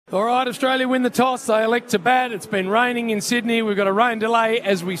All right, Australia win the toss. They elect to bat. It's been raining in Sydney. We've got a rain delay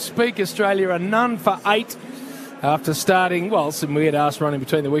as we speak. Australia are none for 8 after starting, well, some weird ass running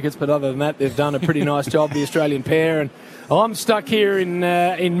between the wickets, but other than that, they've done a pretty nice job, the Australian pair. And I'm stuck here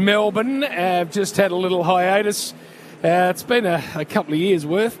in Melbourne. I've just had a little hiatus. It's been a couple of years'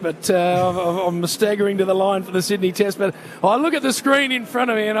 worth, but I'm staggering to the line for the Sydney Test. But I look at the screen in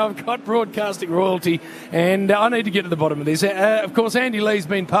front of me and I've got broadcasting royalty, and I need to get to the bottom of this. Of course, Andy Lee's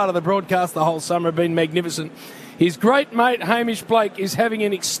been part of the broadcast the whole summer, been magnificent. His great mate Hamish Blake is having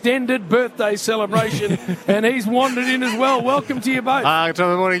an extended birthday celebration and he's wandered in as well. Welcome to you both.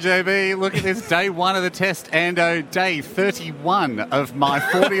 Good morning, JB. Look at this, day 1 of the test and day 31 of my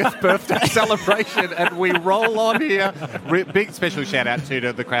 40th birthday celebration, and we roll on here. Big special shout out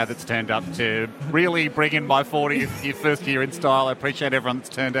to the crowd that's turned up to really bring in my 40th first year in style. I appreciate everyone that's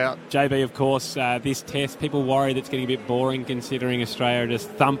turned out. JB, of course, this test, people worry that's getting a bit boring considering Australia are just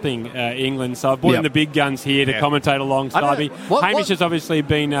thumping England. So I've brought in the big guns here to commentate alongside me. Hamish has obviously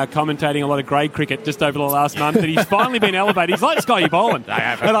been commentating a lot of grade cricket just over the last month, and he's finally been elevated. He's like Scotty Boland.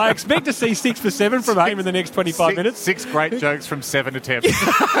 And I expect to see 6 for 7 from him in the next 25 minutes. 6 great jokes from 7 attempts.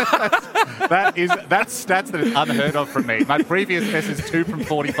 That's stats that is unheard of from me. My previous test is 2 from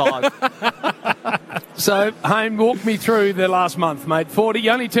 45. So, Haim, walk me through the last month, mate. 40,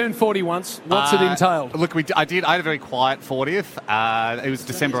 you only turned 40 once. What's it entailed? Look, I had a very quiet 40th. It was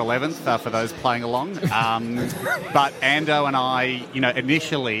December 11th for those playing along. But Ando and I,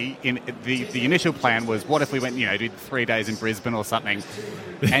 initially, the initial plan was, what if we went, did 3 days in Brisbane or something?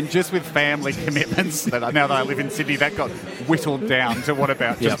 And just with family commitments, now that I live in Sydney, that got whittled down to what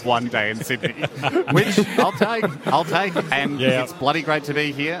about just 1 day in Sydney, which I'll take. And it's bloody great to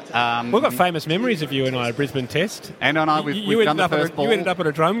be here. We've got famous memories of you and I at Brisbane Test. And on I, we've done the first ball. You ended up on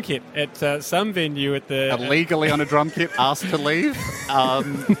a drum kit at some venue at the... Illegally on a drum kit, asked to leave.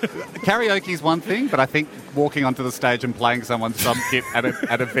 Karaoke's one thing, but I think walking onto the stage and playing someone's drum kit at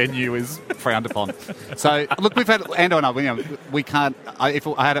a venue is frowned upon. So, look, we've had... Ando and I, we can't... If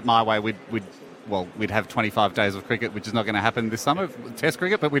I had it my way, we'd have 25 days of cricket, which is not going to happen this summer, test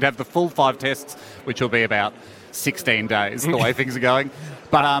cricket, but we'd have the full 5 tests, which will be about 16 days, the way things are going.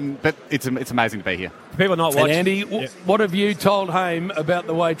 But it's amazing to be here. People not watching. And Andy, what have you told Haim about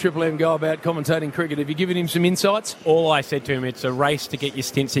the way Triple M go about commentating cricket? Have you given him some insights? All I said to him, it's a race to get your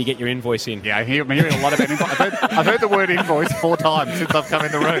stint so you get your invoice in. Yeah, I'm hearing a lot about invoice. I've heard the word invoice 4 times since I've come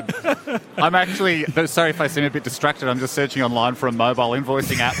in the room. I'm actually, sorry if I seem a bit distracted, I'm just searching online for a mobile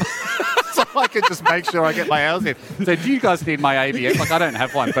invoicing app. So I could just make sure I get my hours in. So do you guys need my ABS? Like, I don't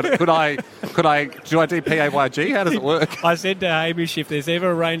have one, but do I do PAYG? How does it work? I said to Hamish, if there's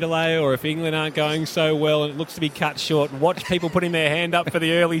ever a rain delay or if England aren't going so well and it looks to be cut short, watch people putting their hand up for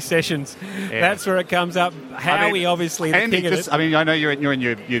the early sessions. Yeah. That's where it comes up. Howie, obviously, the king of it. I know you're in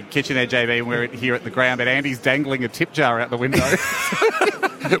your kitchen there, JB, and we're here at the ground, but Andy's dangling a tip jar out the window.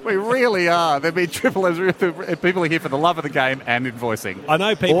 We really are. There'll be triple as people are here for the love of the game and invoicing. I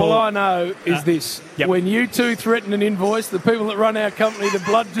know people. All I know is this: when you two threaten an invoice, the people that run our company, the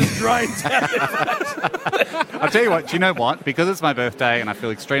blood just drains out their face. I'll tell you what. Do you know what? Because it's my birthday and I feel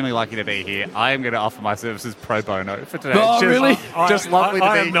extremely lucky to be here, I am going to offer my services pro bono for today. Oh, really? Just lovely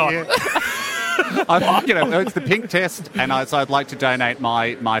to be not. here. It's the pink test, and so I'd like to donate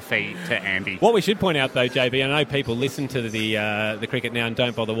my fee to Andy. What we should point out, though, JB, I know people listen to the cricket now and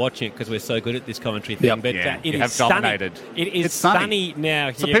don't bother watching it because we're so good at this commentary thing, but it is dominated. It is sunny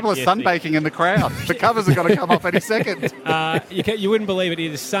now here. So people are sunbaking in the crowd. The covers are going to come off any second. You wouldn't believe it.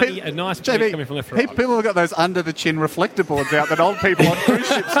 It is sunny, a nice breeze coming from left to right. People have got those under-the-chin reflector boards out that old people on cruise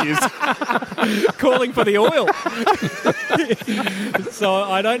ships use. Calling for the oil. So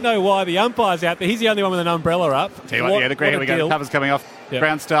I don't know why the umpire's out there. He's the only one with an umbrella up. Tell you what, the ground, we got covers coming off. Yep.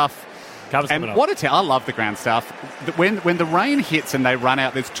 Ground stuff. Covers coming off. I love the ground stuff. When the rain hits and they run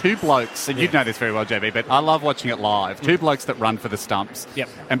out, there's 2 blokes, and you'd know this very well, JB, but I love watching it live. 2 blokes that run for the stumps. Yep.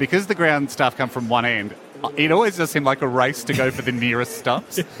 And because the ground stuff come from one end, it always does seem like a race to go for the nearest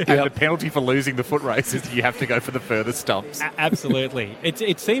stumps. And the penalty for losing the foot race is you have to go for the furthest stumps. Absolutely.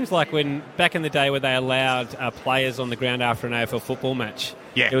 It seems like when back in the day where they allowed players on the ground after an AFL football match,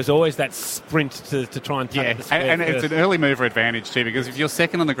 there was always that sprint to try and take the square. And it's an early mover advantage too, because if you're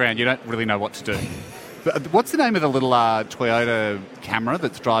second on the ground, you don't really know what to do. What's the name of the little Toyota Camry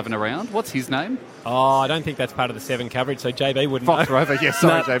that's driving around? What's his name? Oh, I don't think that's part of the 7 coverage, so JB wouldn't Fox know. Rover, yes,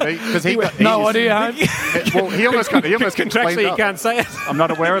 sorry, JB. Because no idea, Home. Well, he almost got Contractually, you can't say it. I'm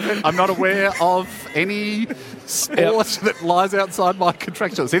not aware of it. I'm not aware of any sport that lies outside my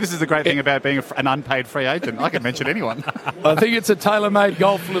contractual. See, this is the great thing about being an unpaid free agent. I can mention anyone. I think it's a TaylorMade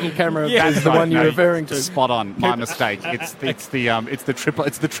Golf little camera. Yeah, is the one you're referring to. Spot on. My mistake. It's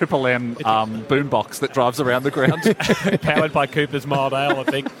the Triple M boombox that drives around the ground. Powered by Cooper's Mild Ale, I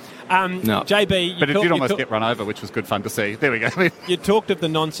think. No. JB, But it did almost get run over, which was good fun to see. There we go. You talked of the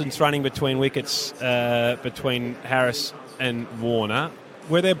nonsense running between wickets between Harris and Warner.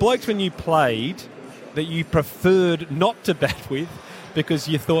 Were there blokes when you played that you preferred not to bat with because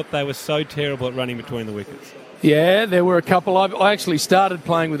you thought they were so terrible at running between the wickets? Yeah, there were a couple. I actually started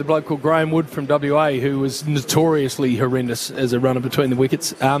playing with a bloke called Graham Wood from WA, who was notoriously horrendous as a runner between the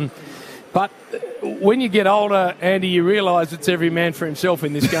wickets. But when you get older, Andy, you realise it's every man for himself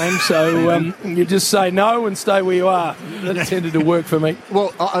in this game. So you just say no and stay where you are. That tended to work for me.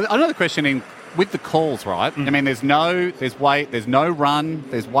 Well, another question with the calls, right? I mean, there's weight, there's no run,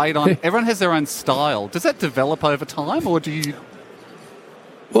 there's weight on. Everyone has their own style. Does that develop over time, or do you?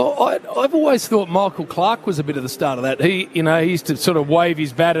 Well, I've always thought Michael Clark was a bit of the start of that. He used to sort of wave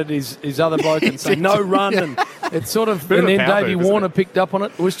his bat at his other bloke and say no run, and it's sort of. And then Davey Warner picked up on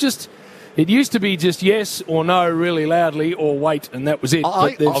it. It was just. It used to be just yes or no really loudly or wait, and that was it.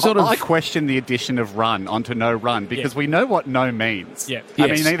 I question the addition of run onto no run because we know what no means. Yeah. I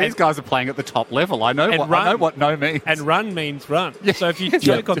mean, these guys are playing at the top level. I know what no means. And run means run. Yeah. So if you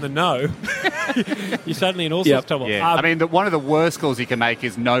choke on the no, you're suddenly in all sorts of trouble. Yeah. I mean, one of the worst calls you can make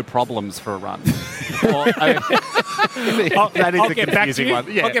is no problems for a run. I'll get back to you.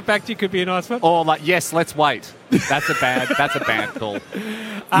 Yeah. I'll get back to you. Could be a nice one. Or like, yes, let's wait. That's a bad call.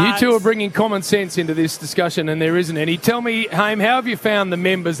 You two are bringing common sense into this discussion, and there isn't any. Tell me, Haim, how have you found the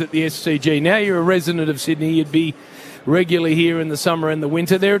members at the SCG? Now you're a resident of Sydney. You'd be regularly here in the summer and the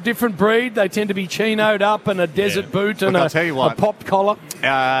winter. They're a different breed. They tend to be chinoed up and a desert boot and a popped collar.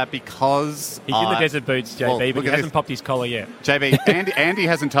 Because he's in the desert boots, JB, but he hasn't popped his collar yet. JB, Andy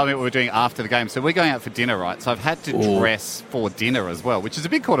hasn't told me what we're doing after the game, so we're going out for dinner, right? So I've had to dress for dinner as well, which is a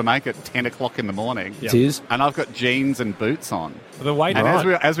big call to make at 10 o'clock in the morning. It is. And I've got jeans and boots on. Well, the waiters,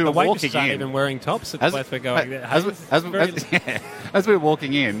 as we were walking in, even wearing tops at the place we're going. As we were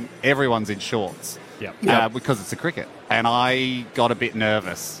walking in, everyone's in shorts. Because it's a cricket. And I got a bit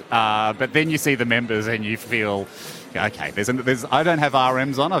nervous. But then you see the members and you feel, okay, I don't have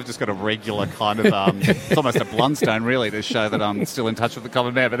RMs on. I've just got a regular kind of, it's almost a Blundstone really to show that I'm still in touch with the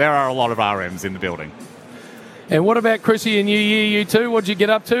common man. But there are a lot of RMs in the building. And what about Chrissy and New Year, you two? What did you get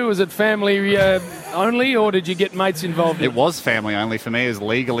up to? Was it family only, or did you get mates involved? It was family only for me, as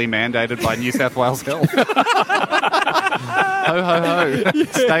legally mandated by New South Wales Health. Ho, ho, ho.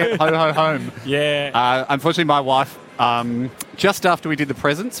 Stay at ho, ho, home. Yeah. Unfortunately, my wife, just after we did the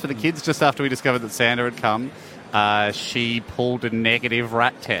presents for the kids, just after we discovered that Santa had come, she pulled a negative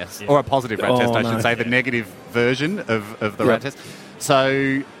rat test, or a positive rat test, I should say, the negative version of the rat test.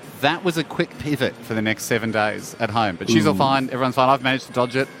 So that was a quick pivot for the next 7 days at home. But she's all fine. Everyone's fine. I've managed to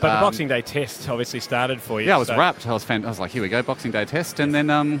dodge it. But the Boxing Day test obviously started for you. Yeah, I was wrapped. I was like, here we go, Boxing Day test. And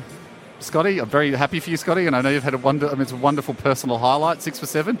then, Scotty, I'm very happy for you, Scotty. And I know you've had it's a wonderful personal highlight, 6 for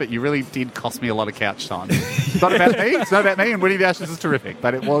 7, but you really did cost me a lot of couch time. It's not about me. It's not about me. And winning the Ashes is terrific.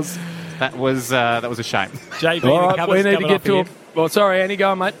 But that was a shame. JB, all right, we need to get to well, sorry, Andy,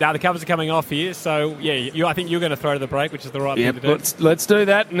 go on, mate. Now the covers are coming off here, so I think you're going to throw to the break, which is the right thing to do. Let's do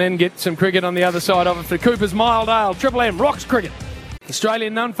that and then get some cricket on the other side of it for Cooper's Mild Ale. Triple M rocks cricket. Australia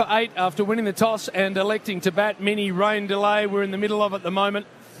none for 8 after winning the toss and electing to bat. Mini rain delay. We're in the middle of it at the moment.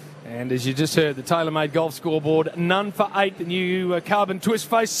 And as you just heard, the TaylorMade Golf scoreboard, none for 8. The new carbon twist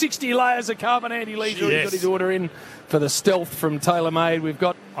face, 60 layers of carbon. Andy Lee's already got his order in for the Stealth from TaylorMade. We've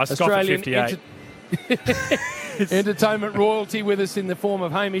got Australian entertainment royalty with us in the form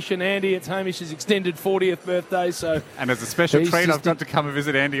of Hamish and Andy. It's Hamish's extended 40th birthday. And as a special treat, I've got to come and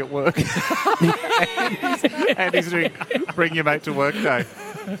visit Andy at work. Andy's doing Bring Your Mate to Work Day.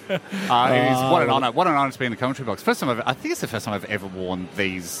 What an honour to be in the commentary box. I think it's the first time I've ever worn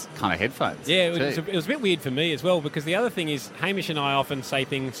these kind of headphones. Yeah, it was a bit weird for me as well, because the other thing is Hamish and I often say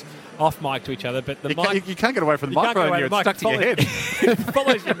things off mic to each other, but you can't get away from the microphone. You're stuck to your head. It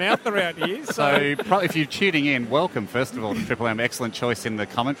follows your mouth around here. So if you're tuning in, welcome first of all to Triple M. Excellent choice in the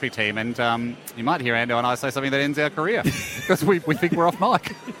commentary team, and you might hear Ando and I say something that ends our career because we think we're off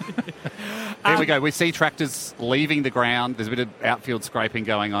mic. Here we go. We see tractors leaving the ground. There's a bit of outfield scraping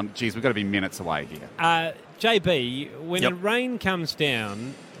going on. Geez, we've got to be minutes away here. JB, when the rain comes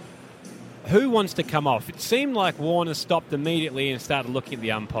down, Who wants to come off? It seemed like Warner stopped immediately and started looking at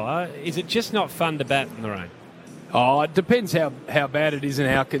the umpire. Is it just not fun to bat in the rain? Oh, it depends how bad it is and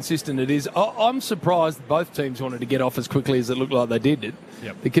how consistent it is. I'm surprised both teams wanted to get off as quickly as it looked like they did.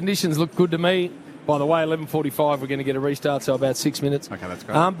 Yep. The conditions look good to me. By the way, 11:45, we're going to get a restart, so about 6 minutes. Okay, that's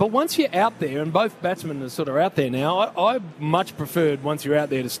great. But once you're out there, and both batsmen are sort of out there now, I much preferred once you're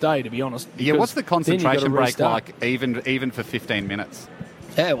out there to stay, to be honest. Yeah, what's the concentration break like, even for 15 minutes?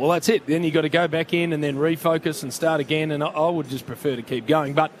 Yeah, well, that's it. Then you've got to go back in and then refocus and start again, and I would just prefer to keep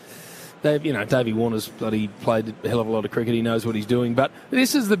going. But Davey Warner's bloody played a hell of a lot of cricket. He knows what he's doing. But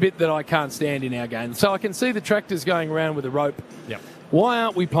this is the bit that I can't stand in our game. So I can see the tractors going around with a rope. Yep. Why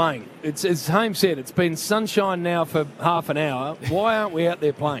aren't we playing? It's as Hamish said, it's been sunshine now for half an hour. Why aren't we out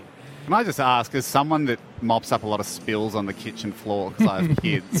there playing? Can I just ask, as someone that mops up a lot of spills on the kitchen floor because I have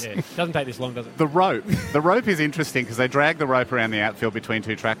kids... Yeah, it doesn't take this long, does it? The rope is interesting because they drag the rope around the outfield between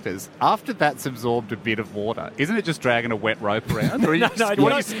two tractors. After that's absorbed a bit of water, isn't it just dragging a wet rope around? Or It's not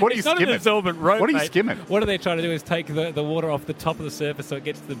an absorbent rope, What are you mate. skimming? What are they trying to do is take the water off the top of the surface so it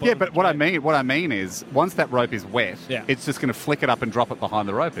gets to the bottom. Yeah, but what I mean is, once that rope is wet, it's just going to flick it up and drop it behind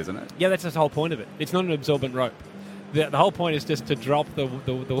the rope, isn't it? Yeah, that's the whole point of it. It's not an absorbent rope. The whole point is just to drop the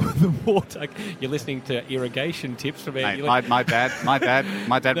water. You're listening to irrigation tips from Mate, my dad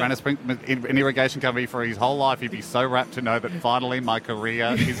ran an irrigation company for his whole life. He'd be so rapt to know that finally my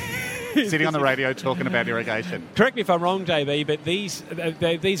career is sitting on the radio talking about irrigation. Correct me if I'm wrong, JB, but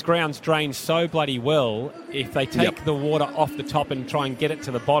these grounds drain so bloody well. If they take the water off the top and try and get it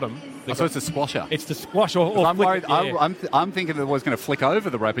to the bottom. So it's a squasher. It's the squash or I'm worried. I'm thinking it was going to flick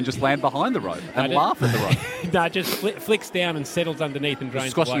over the rope and just land behind the rope and laugh at the rope. No, it just flicks down and settles underneath and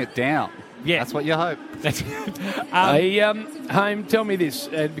drains squashing away. It down. Yeah, that's what you hope. Haim, tell me this,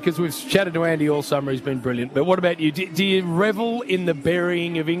 because we've chatted to Andy all summer. He's been brilliant. But what about you? Do you revel in the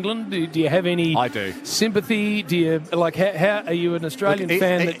burying of England? Do you have any sympathy? Do you how are you an Australian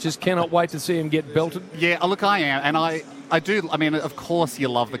fan that just cannot wait to see him get belted? Yeah, look, I am, and I do. I mean, of course, you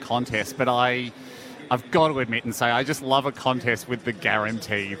love the contest, but I've got to admit and say I just love a contest with the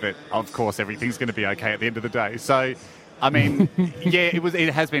guarantee that, of course, everything's going to be okay at the end of the day. So, I mean, yeah,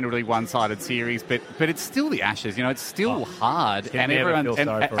 it has been a really one-sided series, but it's still the Ashes. You know, it's still hard, and everyone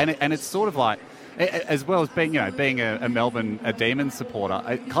and it's sort of like, as well as being a Melbourne Demons supporter,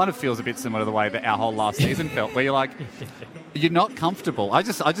 it kind of feels a bit similar to the way that our whole last season felt, where you're like, you're not comfortable. I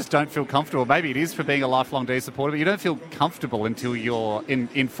just don't feel comfortable. Maybe it is for being a lifelong D supporter, but you don't feel comfortable until you're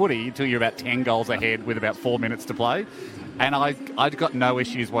in footy, until you're about 10 goals ahead with about 4 minutes to play. And I'd got no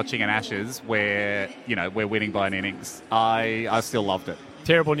issues watching an Ashes where, we're winning by an innings. I still loved it.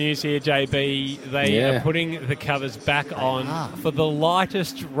 Terrible news here, JB. They are putting the covers back on for the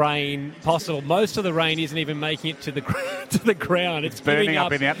lightest rain possible. Most of the rain isn't even making it to the ground. It's burning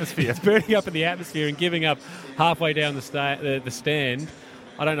up in the atmosphere. It's burning up in the atmosphere and giving up halfway down the stand.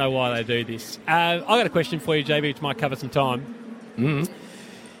 I don't know why they do this. I've got a question for you, JB, which might cover some time. Mm-hmm.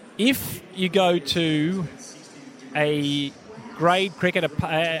 If you go to a grade cricket,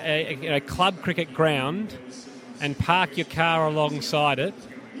 a club cricket ground, and park your car alongside it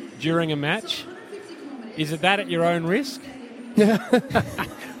during a match, is it that at your own risk?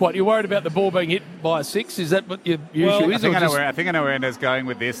 What, you're worried about the ball being hit by a six? Is that what your issue is? I think I know where Ando's going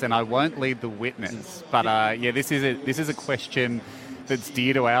with this, and I won't lead the witness. But this is a question that's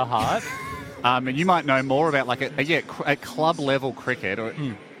dear to our heart. And you might know more about a club level cricket.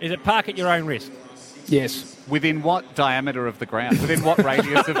 Is it park at your own risk? Yes. Within what diameter of the ground? Within what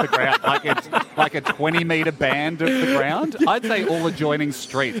radius of the ground? Like a 20-metre band of the ground? I'd say all adjoining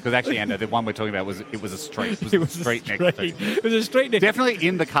streets, because actually, Ando, the one we're talking about was a street. It was a street next to it. It was a street next. Definitely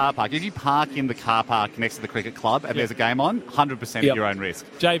in the car park. If you park in the car park next to the cricket club and there's a game on, 100% at your own risk.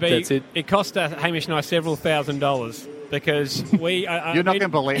 JB, that's it. It cost Hamish and I several $1,000s. Because we... You're not going to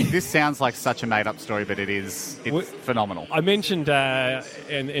believe... This sounds like such a made-up story, but it's phenomenal. I mentioned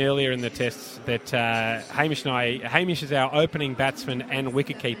earlier in the tests that Hamish is our opening batsman and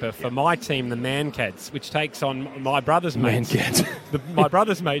wicketkeeper for my team, the Mancads, which takes on my brother's mates. My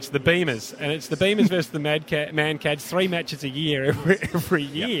brother's mates, the Beamers. And it's the Beamers versus the Mancads, 3 matches a year every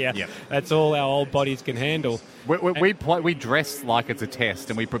year. Yep. That's all our old bodies can handle. We dress like it's a test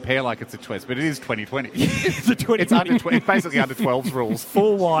and we prepare like it's a twist, but it is 2020. It's a 2020. It's basically under 12s rules.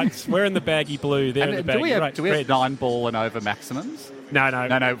 Full whites. We're in the baggy blue. They're in the baggy red. Do we have 9 ball and over maximums?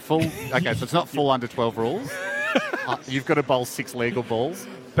 No. Full. Okay, so it's not full under 12 rules. You've got to bowl 6 legal balls.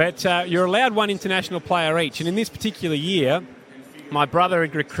 But you're allowed 1 international player each. And in this particular year, my brother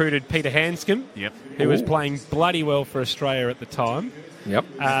had recruited Peter Hanscom, who was playing bloody well for Australia at the time. Yep.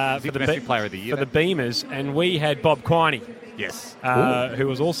 For the domestic player of the year. For the Beamers. And we had Bob Quiney. Yes. Who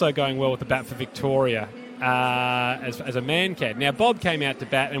was also going well with the bat for Victoria as a man can. Now, Bob came out to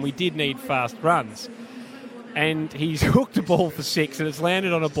bat, and we did need fast runs. And he's hooked a ball for 6, and it's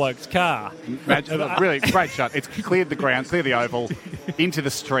landed on a bloke's car. Really great shot. It's cleared the ground, cleared the oval, into the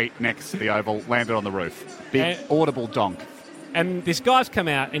street next to the oval, landed on the roof. Big audible donk. And this guy's come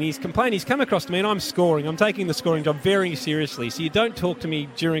out and he's complained. He's come across to me and I'm scoring. I'm taking the scoring job very seriously. So you don't talk to me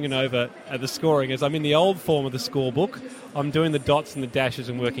during and over the scoring, as I'm in the old form of the scorebook. I'm doing the dots and the dashes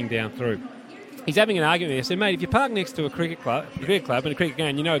and working down through. He's having an argument with me. I said, mate, if you park next to a cricket club and a cricket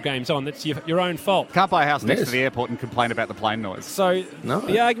game, you know a game's on, that's your own fault. Can't buy a house next to the airport and complain about the plane noise. So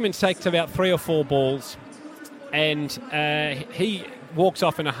the argument takes about 3 or 4 balls, and he walks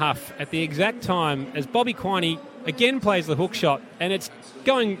off in a huff at the exact time as Bobby Quiney again plays the hook shot, and it's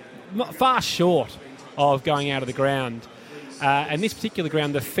going far short of going out of the ground. And this particular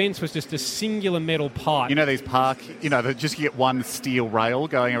ground, the fence was just a singular metal pipe. You know these park, they just get one steel rail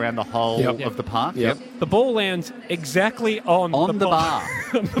going around the whole of the park? Yep. The ball lands exactly on the bar.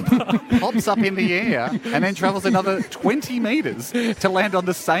 Pops up in the air and then travels another 20 metres to land on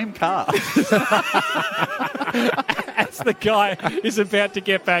the same car. As the guy is about to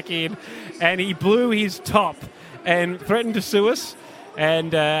get back in, and he blew his top and threatened to sue us,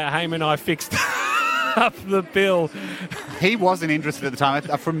 and Haim and I fixed up the bill. He wasn't interested at the time.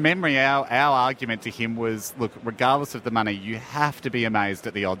 From memory, our argument to him was, look, regardless of the money, you have to be amazed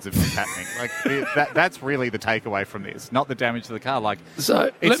at the odds of this happening. That's really the takeaway from this, not the damage to the car. So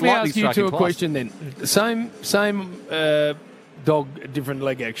let me ask you a question then. Same dog, different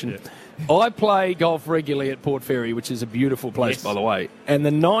leg action. Yeah. I play golf regularly at Port Fairy, which is a beautiful place, by the way. And the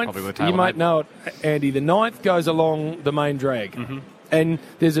ninth, you might know it, Andy, the ninth goes along the main drag. Mm-hmm. And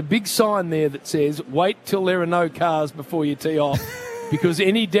there's a big sign there that says, wait till there are no cars before you tee off, because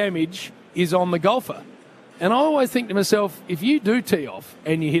any damage is on the golfer. And I always think to myself, if you do tee off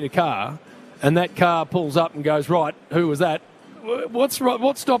and you hit a car and that car pulls up and goes, right, who was that? What's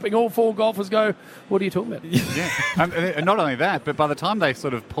stopping all 4 golfers go, what are you talking about? Yeah, and not only that, but by the time they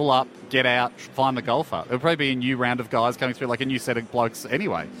sort of pull up, get out, find the golfer, it'll probably be a new round of guys coming through, like a new set of blokes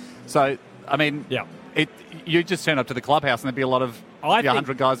anyway. So, I mean, you just turn up to the clubhouse and there'd be a lot of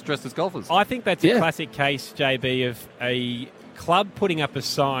 100 guys dressed as golfers. I think that's a classic case, JB, of a club putting up a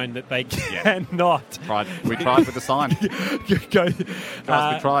sign that they cannot. We tried with the sign. We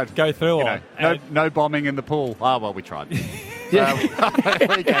tried. Go through on. No bombing in the pool. Oh, well, we tried. We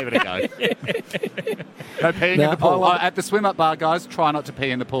gave it a go. No peeing in the pool. At the swim-up bar, guys, try not to pee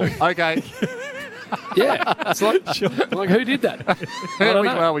in the pool. Okay. Yeah, it's like who did that?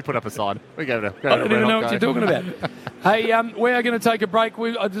 We put up a sign. We gave it a go. I don't even know what you're talking about. Hey, we are going to take a break.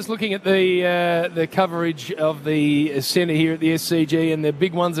 I'm just looking at the coverage of the centre here at the SCG, and the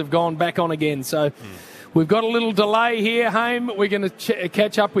big ones have gone back on again. So we've got a little delay here, Haim. We're going to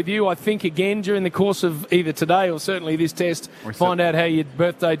catch up with you, I think, again during the course of either today or certainly this test. Find out how your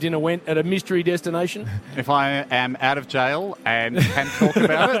birthday dinner went at a mystery destination. If I am out of jail and can talk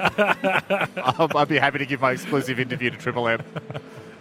about it, I'd be happy to give my exclusive interview to Triple M.